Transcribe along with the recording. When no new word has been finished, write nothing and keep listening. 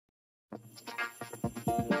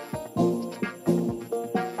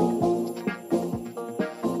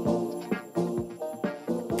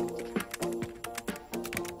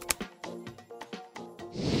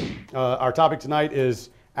Our topic tonight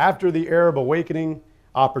is After the Arab Awakening,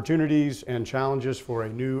 Opportunities and Challenges for a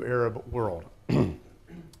New Arab World.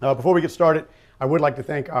 Before we get started, I would like to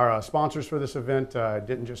thank our sponsors for this event. It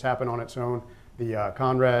didn't just happen on its own. The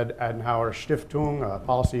Konrad Adenauer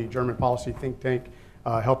Stiftung, German policy think tank,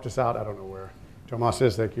 helped us out. I don't know where Tomas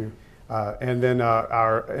is, thank you. And then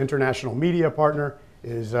our international media partner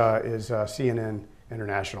is CNN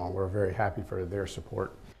International, and we're very happy for their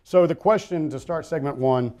support. So the question to start segment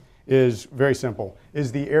one is very simple.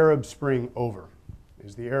 Is the Arab Spring over?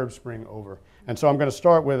 Is the Arab Spring over? And so I'm going to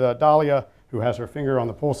start with Dalia, who has her finger on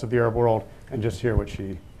the pulse of the Arab world, and just hear what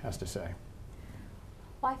she has to say.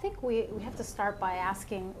 Well, I think we have to start by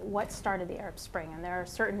asking what started the Arab Spring, and there are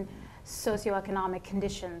certain socioeconomic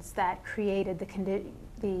conditions that created the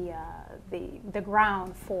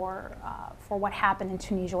ground for what happened in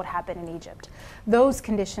Tunisia, what happened in Egypt. Those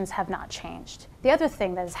conditions have not changed. The other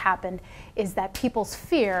thing that has happened is that people's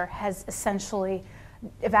fear has essentially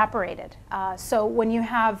evaporated. So when you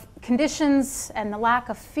have conditions and the lack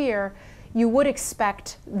of fear, you would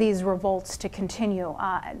expect these revolts to continue.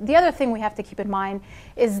 The other thing we have to keep in mind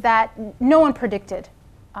is that no one predicted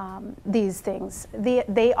these things.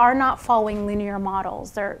 They are not following linear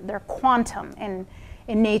models. They're quantum in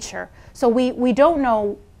nature. So we don't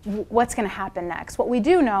know what's going to happen next. What we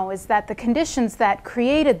do know is that the conditions that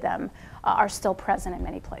created them are still present in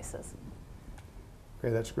many places.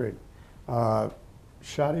 Okay, that's great.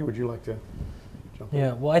 Shadi, would you like to jump in?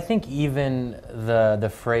 Yeah, well, I think even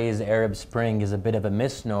the phrase Arab Spring is a bit of a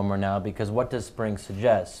misnomer now, because what does spring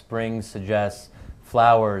suggest? Spring suggests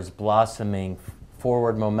flowers, blossoming,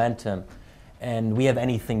 forward momentum, and we have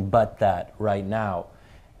anything but that right now.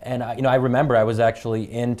 And I remember I was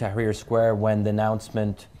actually in Tahrir Square when the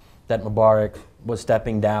announcement that Mubarak was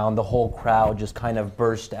stepping down. The whole crowd just kind of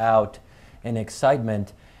burst out in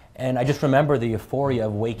excitement. And I just remember the euphoria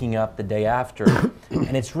of waking up the day after.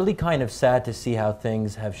 And it's really kind of sad to see how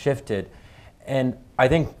things have shifted. And I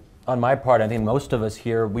think, on my part, I think most of us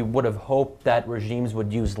here, we would have hoped that regimes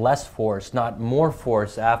would use less force, not more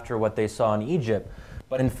force, after what they saw in Egypt.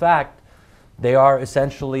 But in fact, they are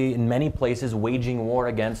essentially, in many places, waging war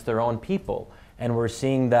against their own people. And we're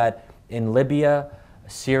seeing that in Libya,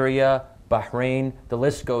 Syria, Bahrain, the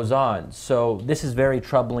list goes on. So this is very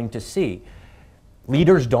troubling to see.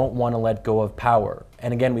 Leaders don't want to let go of power.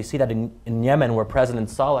 And again, we see that in Yemen, where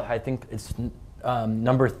President Saleh, I think it's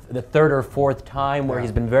the third or fourth time where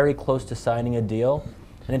he's been very close to signing a deal,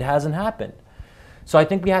 and it hasn't happened. So I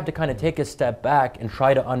think we have to kind of take a step back and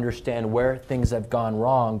try to understand where things have gone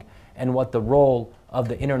wrong and what the role of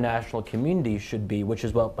the international community should be, which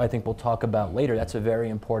is what I think we'll talk about later. That's a very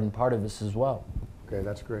important part of this as well. Okay,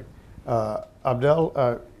 that's great.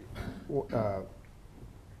 Abdel,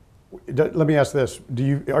 let me ask this.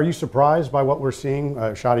 Are you surprised by what we're seeing?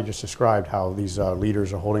 Shadi just described how these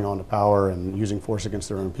leaders are holding on to power and using force against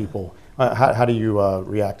their own people. How do you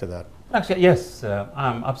react to that? Actually, yes,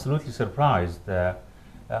 I'm absolutely surprised.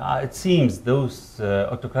 It seems those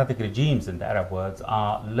autocratic regimes in the Arab world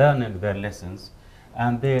are learning their lessons,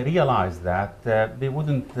 and they realize that they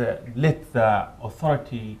wouldn't let the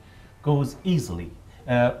authority goes easily.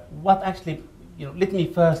 Let me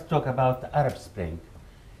first talk about the Arab Spring.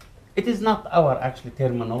 It is not our actually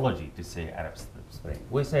terminology to say Arab Spring.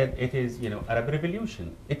 We said it is, Arab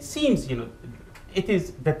Revolution. It seems, it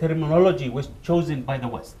is the terminology was chosen by the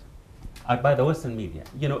West, by the Western media.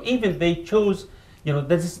 Even they chose,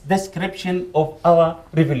 this description of our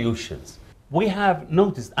revolutions. We have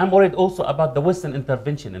noticed, I'm worried also about the Western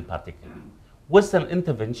intervention in particular. Western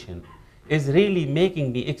intervention is really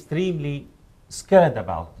making me extremely scared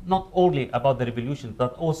about, not only about the revolution,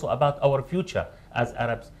 but also about our future as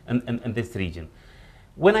Arabs in this region.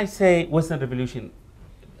 When I say Western revolution,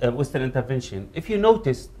 Western intervention, if you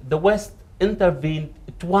notice, the West intervened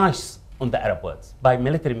twice on the Arab world by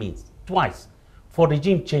military means, twice, for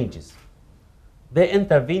regime changes. They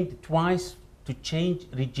intervened twice to change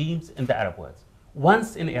regimes in the Arab world.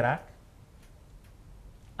 Once in Iraq,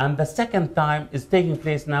 and the second time is taking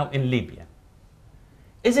place now in Libya.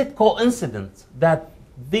 Is it coincidence that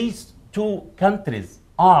these two countries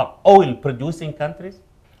are oil-producing countries?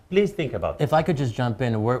 Please think about it. If I could just jump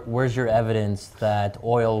in, where's your evidence that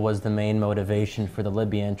oil was the main motivation for the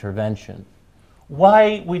Libya intervention?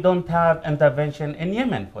 Why we don't have intervention in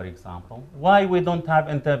Yemen, for example? Why we don't have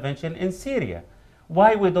intervention in Syria?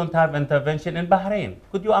 Why we don't have intervention in Bahrain?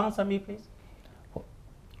 Could you answer me, please?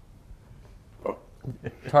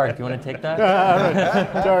 Tariq, you want to take that?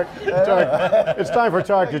 Tariq, it's time for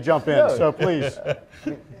Tariq to jump in, so please.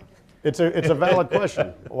 It's a valid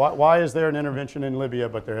question. Why is there an intervention in Libya,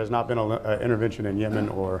 but there has not been an intervention in Yemen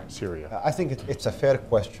or Syria? I think it's a fair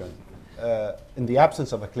question. In the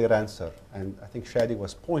absence of a clear answer, and I think Shadi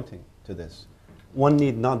was pointing to this, one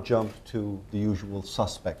need not jump to the usual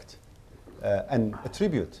suspect and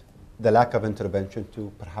attribute the lack of intervention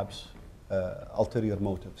to perhaps ulterior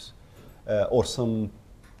motives or some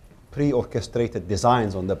pre-orchestrated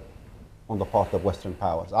designs on the part of Western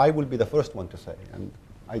powers. I will be the first one to say, and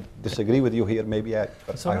I disagree with you here, maybe,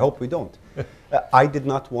 but I hope we don't. I did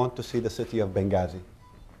not want to see the city of Benghazi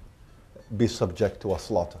be subject to a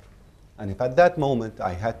slaughter. And if at that moment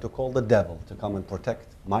I had to call the devil to come and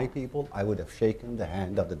protect my people, I would have shaken the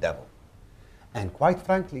hand of the devil. And quite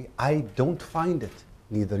frankly, I don't find it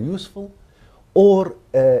neither useful or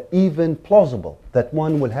even plausible that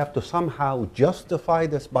one will have to somehow justify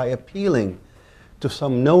this by appealing to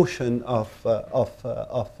some notion of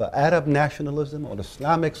Arab nationalism or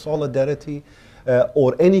Islamic solidarity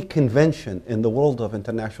or any convention in the world of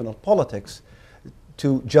international politics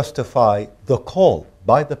to justify the call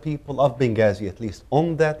by the people of Benghazi, at least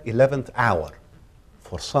on that 11th hour,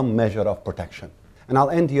 for some measure of protection. And I'll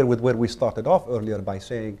end here with where we started off earlier by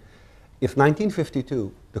saying, if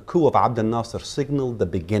 1952, the coup of Abdel Nasser signaled the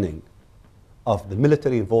beginning of the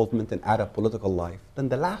military involvement in Arab political life, then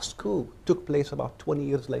the last coup took place about 20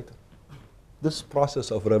 years later. This process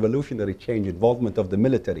of revolutionary change, involvement of the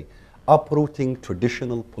military, uprooting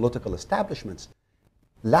traditional political establishments,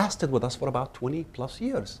 lasted with us for about 20 plus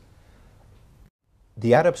years.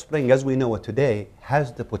 The Arab Spring, as we know it today,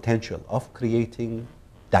 has the potential of creating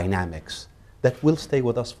dynamics that will stay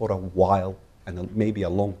with us for a while and maybe a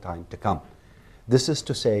long time to come. This is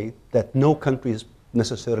to say that no country is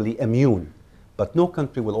necessarily immune, but no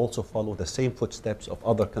country will also follow the same footsteps of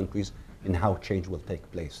other countries in how change will take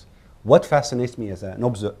place. What fascinates me as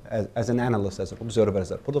an analyst, as an observer,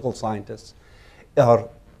 as a political scientist, are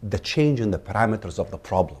the change in the parameters of the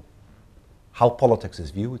problem. How politics is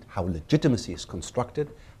viewed, how legitimacy is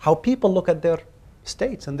constructed, how people look at their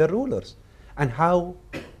states and their rulers, and how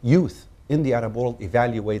youth in the Arab world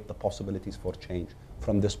evaluate the possibilities for change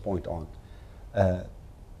from this point on.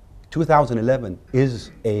 2011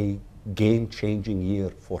 is a game-changing year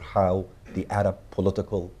for how the Arab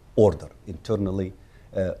political order internally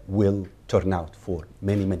will turn out for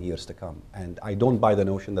many, many years to come. And I don't buy the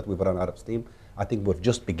notion that we've run out of steam. I think we're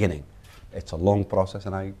just beginning. It's a long process,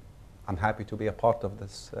 and I'm happy to be a part of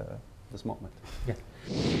this moment. Yeah.